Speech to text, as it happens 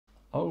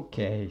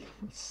Okay,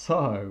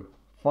 so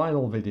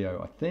final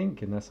video, I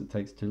think, unless it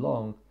takes too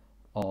long,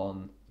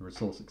 on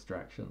resource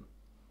extraction.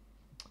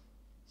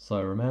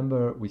 So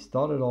remember, we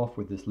started off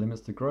with this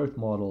limits to growth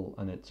model,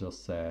 and it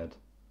just said,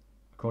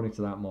 according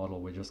to that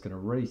model, we're just going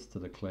to race to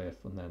the cliff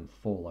and then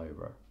fall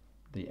over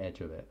the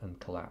edge of it and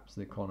collapse.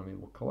 The economy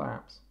will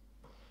collapse.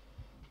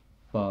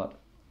 But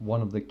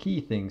one of the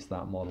key things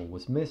that model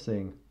was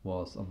missing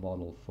was a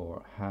model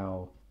for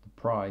how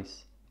the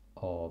price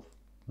of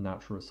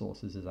natural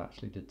resources is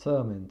actually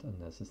determined, and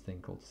there's this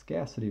thing called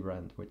scarcity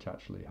rent, which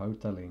actually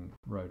Hotelling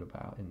wrote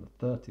about in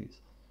the 30s.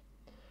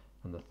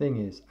 And the thing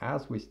is,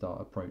 as we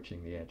start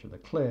approaching the edge of the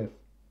cliff,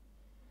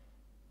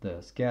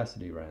 the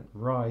scarcity rent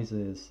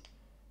rises,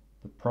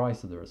 the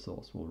price of the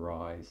resource will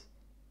rise,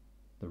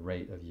 the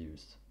rate of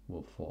use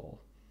will fall.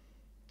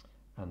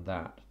 And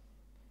that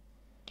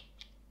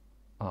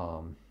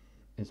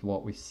is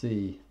what we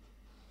see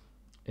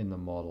in the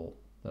model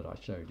that I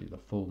showed you, the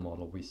full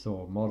model. We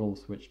saw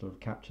models which sort of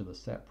capture the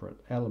separate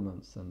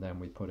elements, and then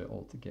we put it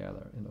all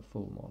together in a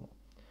full model.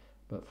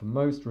 But for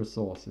most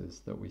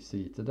resources that we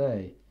see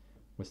today,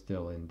 we're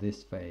still in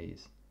this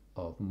phase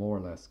of more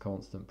or less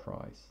constant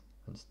price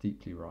and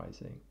steeply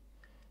rising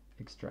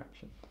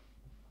extraction.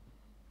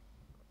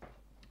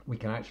 We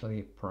can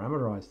actually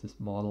parameterize this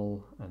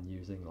model, and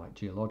using like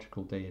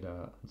geological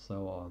data and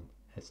so on,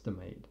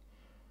 estimate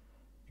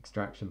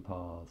extraction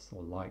paths,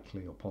 or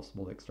likely or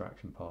possible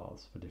extraction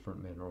paths for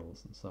different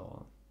minerals and so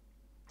on.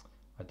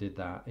 I did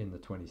that in the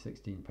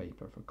 2016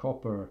 paper for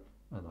copper,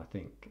 and I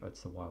think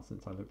it's a while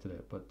since I looked at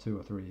it, but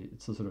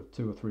it's a sort of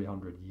 200 or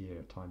 300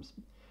 year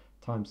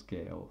time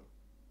scale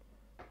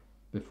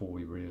before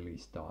we really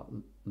start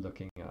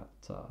looking at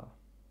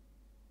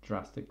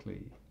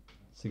drastically,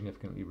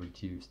 significantly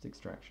reduced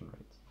extraction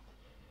rates.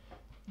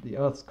 The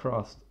Earth's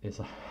crust is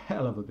a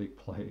hell of a big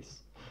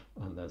place,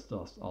 and there's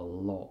just a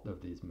lot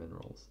of these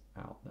minerals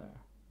out there.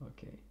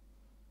 Okay,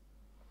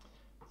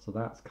 so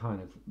that's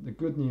kind of the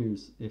good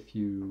news if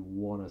you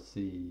want to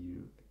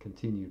see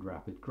continued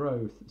rapid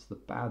growth. It's the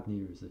bad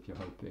news if you're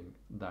hoping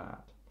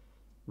that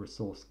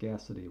resource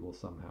scarcity will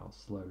somehow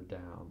slow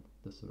down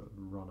the sort of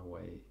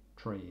runaway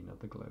train of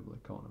the global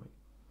economy.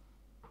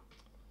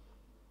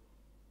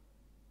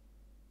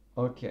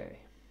 Okay,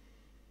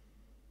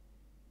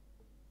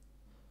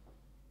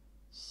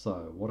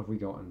 so what have we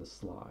got in the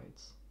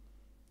slides?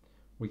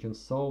 We can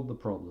solve the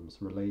problems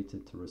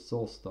related to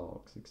resource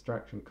stocks,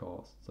 extraction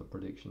costs, and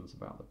predictions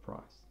about the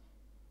price.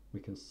 We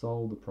can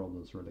solve the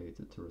problems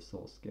related to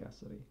resource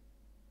scarcity.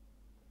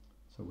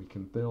 So we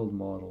can build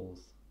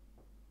models,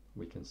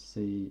 we can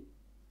see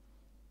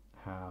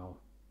how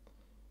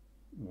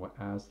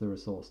as the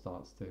resource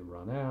starts to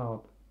run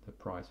out, the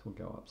price will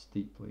go up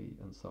steeply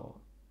and so on.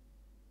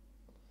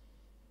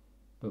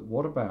 But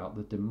what about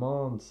the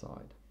demand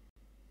side?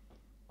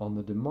 On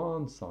the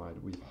demand side,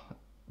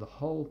 the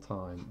whole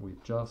time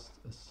we've just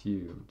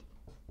assumed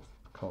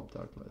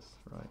Cobb-Douglas,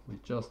 right?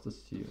 We've just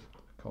assumed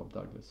a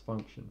Cobb-Douglas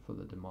function for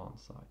the demand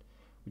side,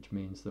 which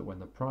means that when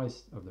the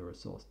price of the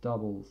resource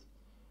doubles,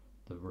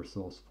 the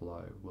resource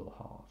flow will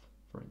halve,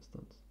 for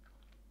instance.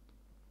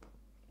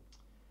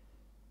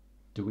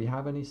 Do we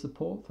have any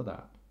support for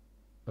that?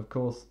 Of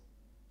course,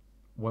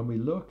 when we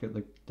look at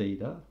the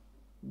data,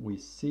 we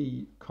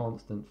see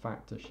constant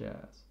factor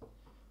shares,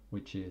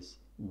 which is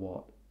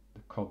what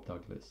the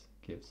Cobb-Douglas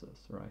gives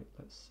us, right?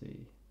 Let's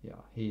see, yeah,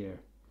 here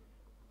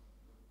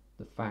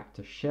the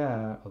factor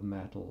share of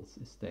metals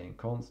is staying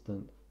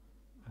constant,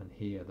 and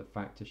here the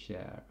factor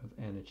share of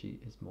energy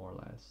is more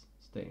or less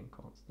staying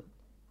constant.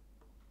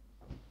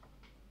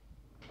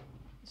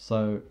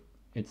 So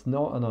it's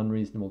not an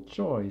unreasonable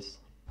choice,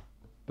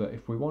 but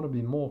if we want to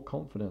be more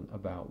confident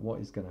about what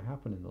is going to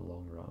happen in the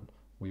long run,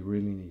 we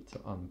really need to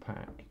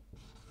unpack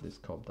this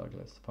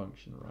Cobb-Douglas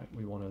function, right?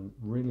 We want to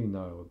really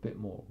know a bit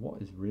more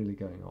what is really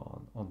going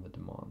on the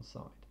demand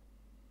side.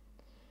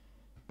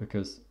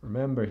 Because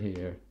remember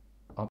here,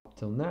 up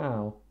till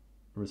now,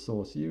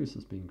 resource use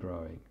has been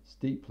growing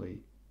steeply,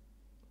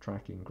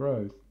 tracking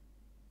growth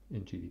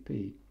in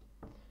GDP,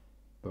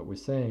 but we're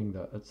saying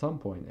that at some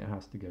point it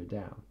has to go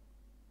down.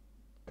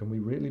 Can we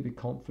really be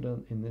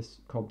confident in this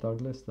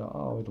Cobb-Douglas that,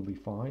 oh, it'll be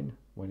fine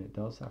when it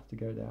does have to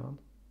go down?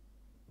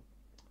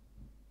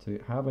 To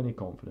have any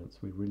confidence,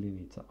 we really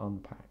need to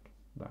unpack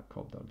that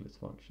Cobb-Douglas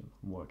function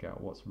and work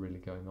out what's really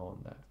going on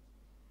there.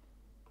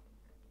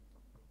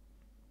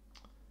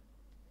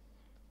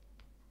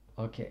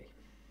 Okay,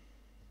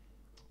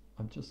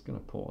 I'm just going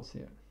to pause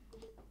here.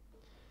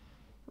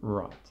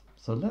 Right,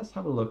 so let's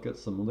have a look at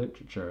some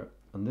literature,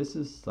 and this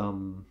is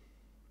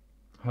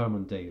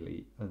Herman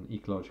Daly, an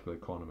ecological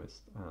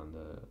economist and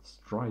a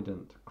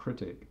strident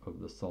critic of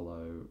the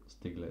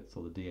Solow-Stiglitz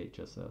or the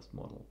DHSS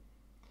model.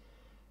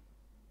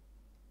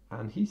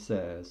 And he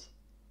says,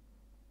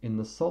 in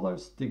the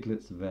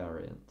Solow-Stiglitz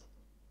variant,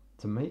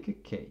 to make a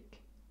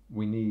cake,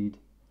 we need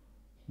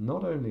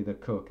not only the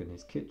cook in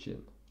his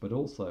kitchen, but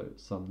also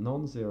some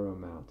non-zero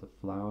amount of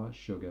flour,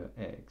 sugar,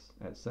 eggs,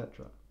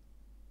 etc.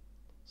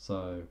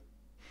 So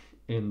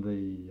in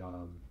the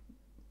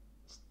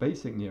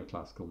basic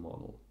neoclassical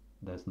model,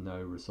 there's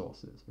no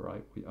resources,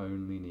 right? We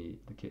only need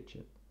the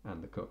kitchen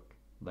and the cook,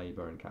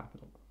 labor and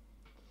capital.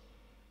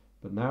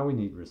 But now we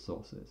need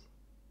resources.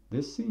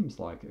 This seems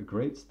like a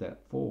great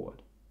step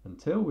forward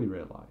until we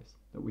realize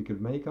that we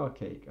could make our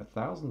cake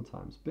 1,000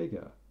 times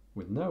bigger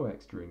with no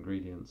extra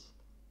ingredients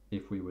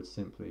if we would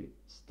simply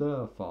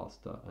stir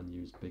faster and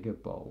use bigger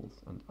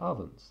bowls and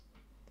ovens.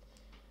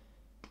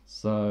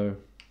 So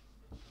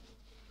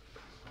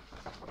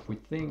if we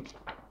think,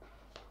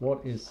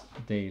 what is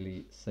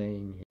Daly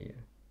saying here?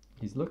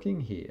 He's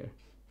looking here,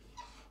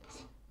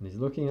 and he's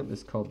looking at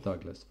this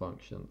Cobb-Douglas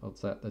function.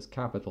 There's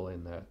capital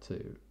in there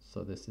too.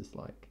 So this is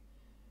like,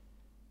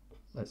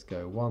 let's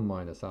go 1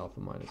 minus alpha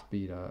minus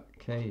beta,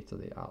 k to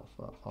the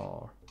alpha,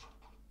 r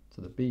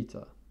to the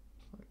beta,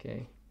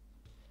 okay?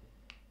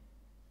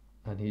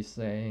 And he's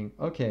saying,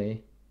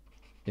 okay,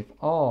 if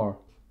r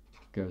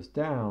goes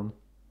down,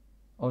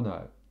 oh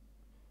no,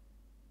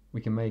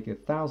 we can make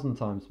 1,000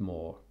 times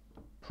more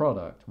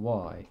product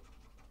y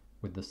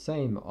with the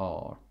same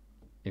r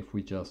if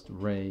we just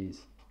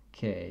raise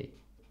k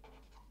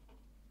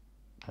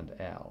and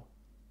l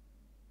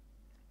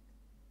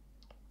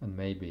and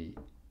maybe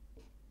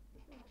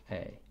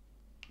a.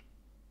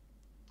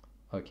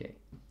 Okay,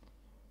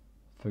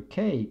 for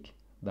cake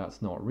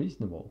that's not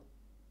reasonable,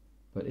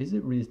 but is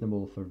it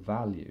reasonable for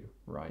value,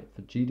 right?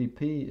 For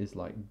GDP is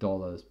like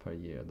dollars per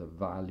year, the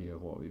value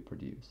of what we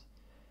produce.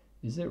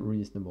 Is it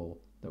reasonable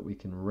that we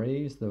can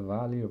raise the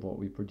value of what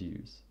we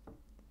produce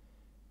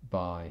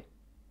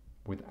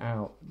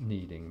without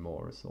needing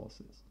more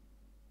resources?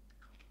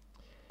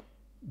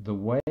 The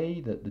way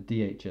that the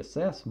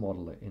DHSS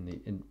model it in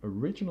the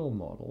original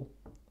model,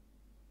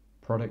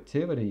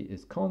 productivity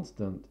is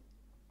constant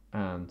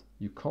and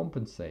you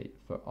compensate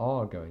for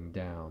R going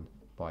down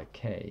by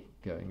K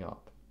going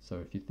up. So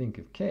if you think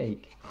of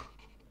cake,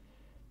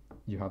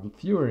 you have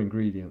fewer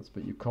ingredients,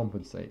 but you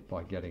compensate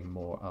by getting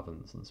more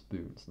ovens and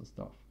spoons and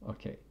stuff.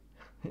 Okay,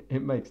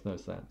 it makes no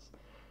sense.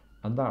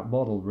 And that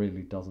model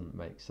really doesn't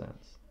make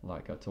sense,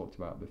 like I talked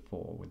about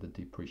before with the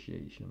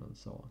depreciation and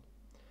so on.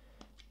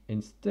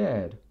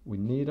 Instead, we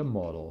need a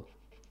model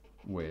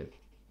with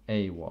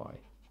AY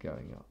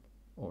going up,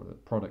 or the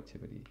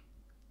productivity,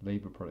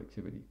 labor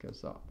productivity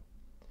goes up.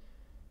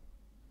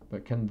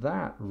 But can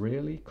that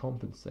really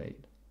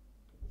compensate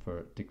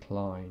for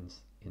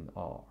declines in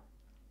R?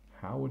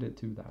 How would it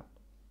do that?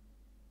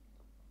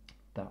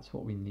 That's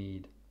what we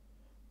need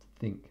to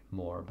think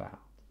more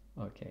about.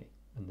 Okay,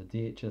 and the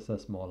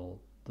DHSS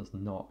model does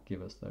not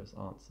give us those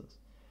answers.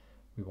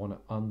 We want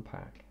to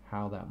unpack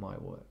how that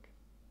might work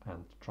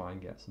and try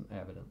and get some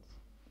evidence.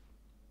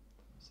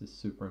 This is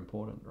super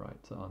important,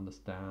 right, to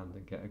understand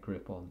and get a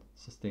grip on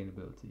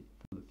sustainability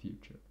for the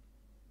future.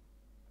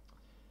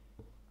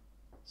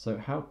 So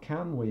how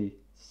can we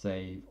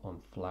save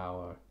on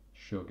flour,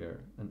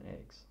 sugar and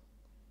eggs?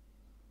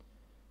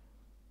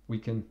 We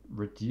can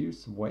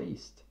reduce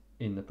waste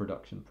in the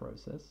production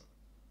process.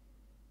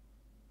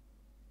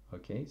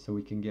 Okay, so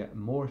we can get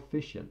more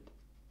efficient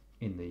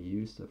in the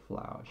use of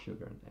flour,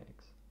 sugar and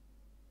eggs.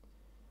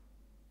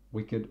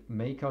 We could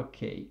make our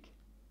cake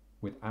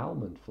with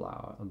almond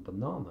flour and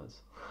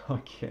bananas.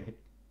 Okay,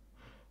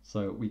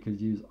 so we could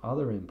use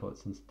other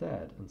inputs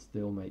instead and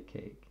still make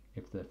cake.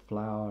 If the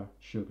flour,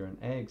 sugar and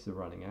eggs are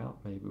running out,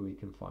 maybe we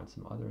can find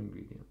some other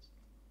ingredients.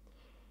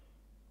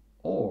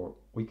 Or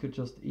we could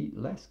just eat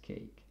less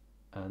cake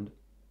and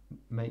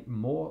make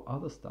more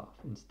other stuff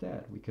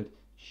instead. We could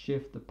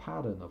shift the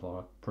pattern of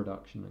our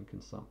production and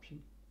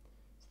consumption.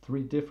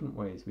 3 different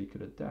ways we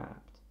could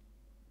adapt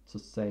to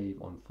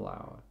save on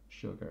flour,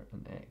 sugar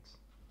and eggs.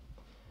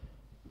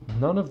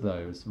 None of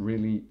those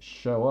really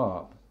show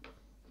up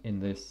in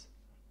this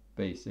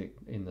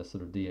in the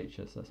sort of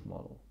DHSS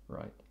model,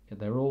 right?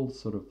 They're all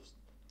sort of,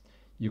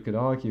 you could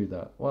argue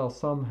that, well,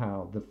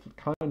 somehow the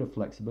kind of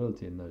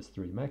flexibility in those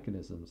 3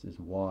 mechanisms is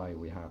why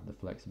we have the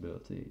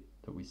flexibility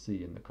that we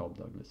see in the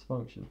Cobb-Douglas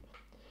function.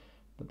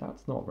 But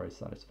that's not very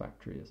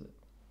satisfactory, is it?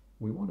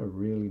 We want to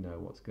really know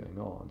what's going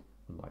on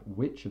and like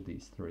which of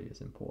these 3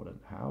 is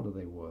important. How do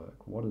they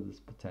work? What is this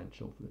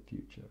potential for the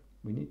future?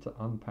 We need to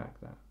unpack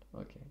that.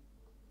 Okay.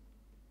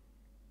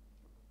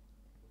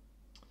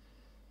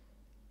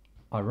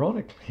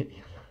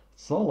 Ironically,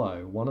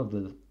 Solow, one of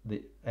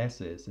the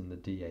S's in the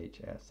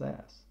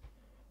DHSS,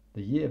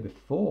 the year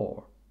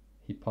before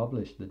he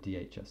published the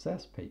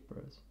DHSS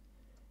papers,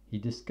 he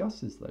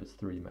discusses those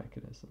 3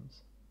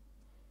 mechanisms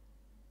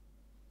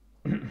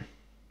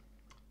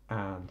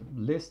and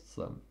lists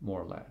them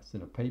more or less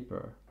in a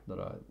paper that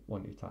I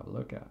want you to have a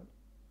look at,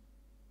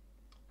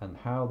 and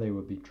how they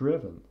would be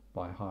driven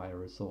by higher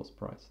resource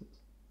prices.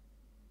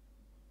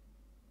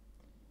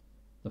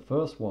 The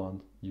first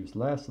one, use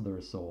less of the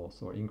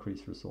resource or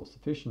increase resource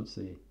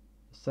efficiency.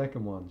 The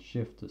second one,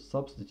 shift to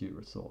substitute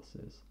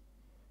resources.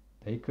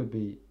 They could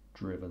be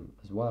driven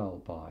as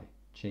well by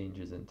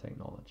changes in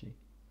technology.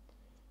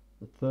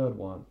 The third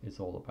one is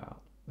all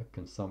about the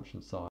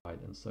consumption side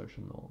and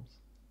social norms.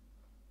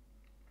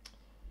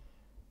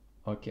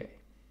 Okay,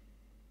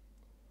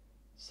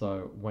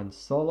 So when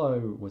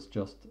Solow was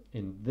just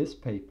in this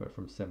paper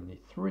from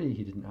 73,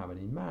 he didn't have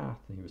any math,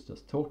 and he was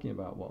just talking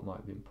about what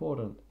might be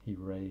important. He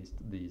raised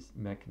these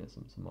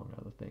mechanisms, among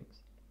other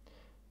things.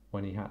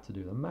 When he had to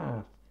do the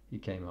math, he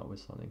came up with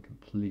something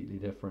completely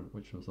different,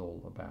 which was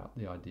all about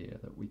the idea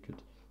that we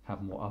could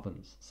have more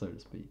ovens, so to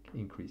speak,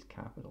 increase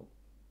capital.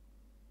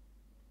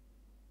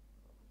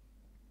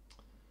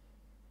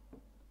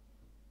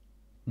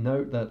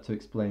 Note that to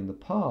explain the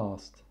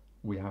past,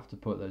 we have to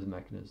put those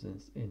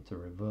mechanisms into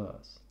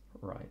reverse,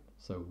 right?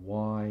 So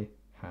why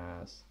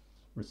has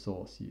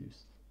resource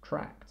use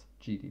tracked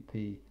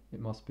GDP? It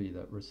must be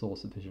that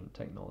resource efficient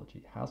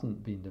technology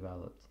hasn't been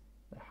developed.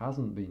 There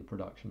hasn't been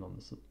production on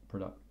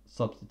the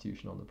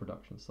substitution on the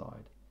production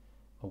side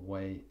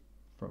away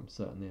from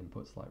certain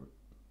inputs, like,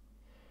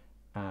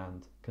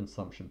 and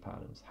consumption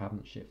patterns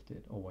haven't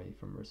shifted away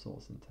from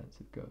resource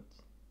intensive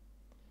goods.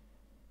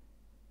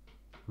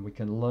 And we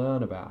can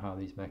learn about how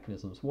these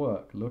mechanisms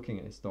work looking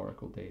at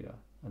historical data,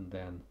 and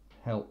then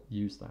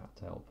use that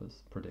to help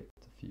us predict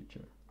the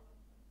future.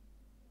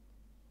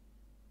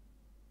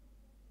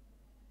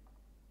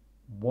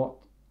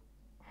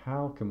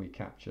 How can we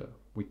capture?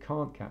 We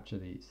can't capture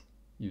these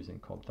using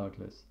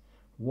Codd-Douglas.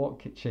 What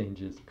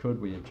changes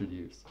could we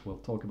introduce? We'll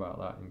talk about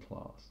that in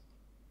class.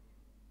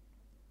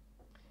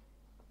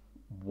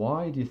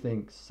 Why do you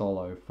think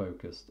Solow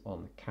focused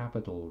on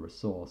capital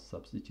resource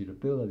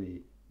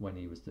substitutability when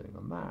he was doing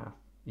the math,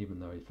 even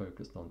though he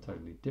focused on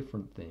totally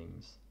different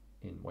things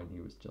when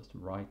he was just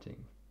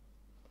writing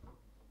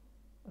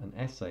an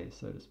essay,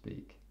 so to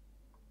speak?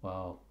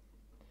 Well,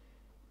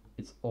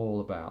 it's all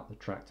about the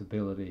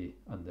tractability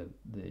and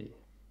the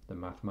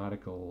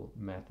mathematical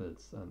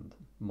methods and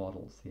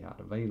models he had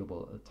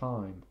available at the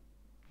time.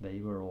 They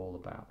were all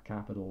about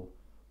capital.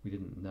 We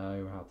didn't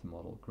know how to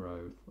model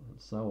growth and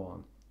so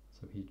on.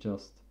 So he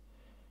just,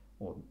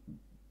 or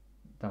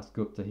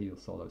Dasgupta, Heel,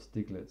 Solow,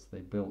 Stiglitz,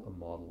 they built a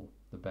model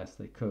the best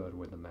they could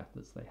with the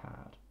methods they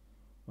had.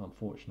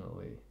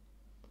 Unfortunately,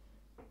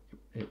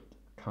 it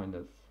kind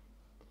of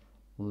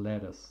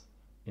led us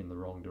in the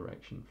wrong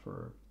direction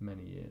for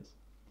many years.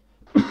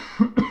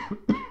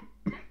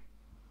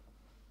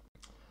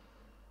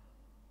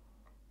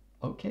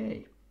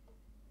 Okay,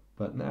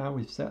 but now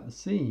we've set the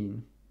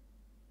scene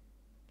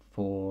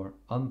for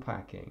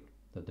unpacking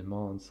the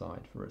demand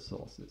side for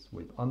resources.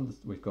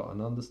 We've got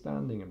an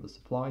understanding of the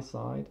supply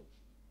side,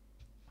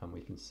 and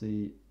we can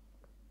see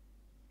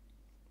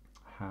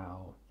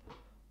how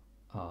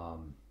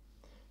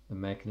the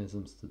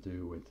mechanisms to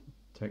do with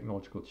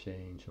technological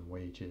change and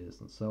wages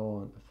and so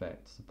on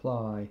affect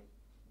supply.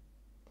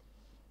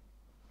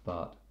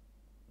 But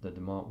the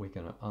demand, we're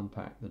going to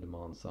unpack the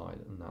demand side,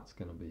 and that's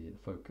going to be the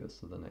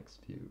focus of the next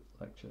few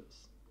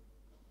lectures.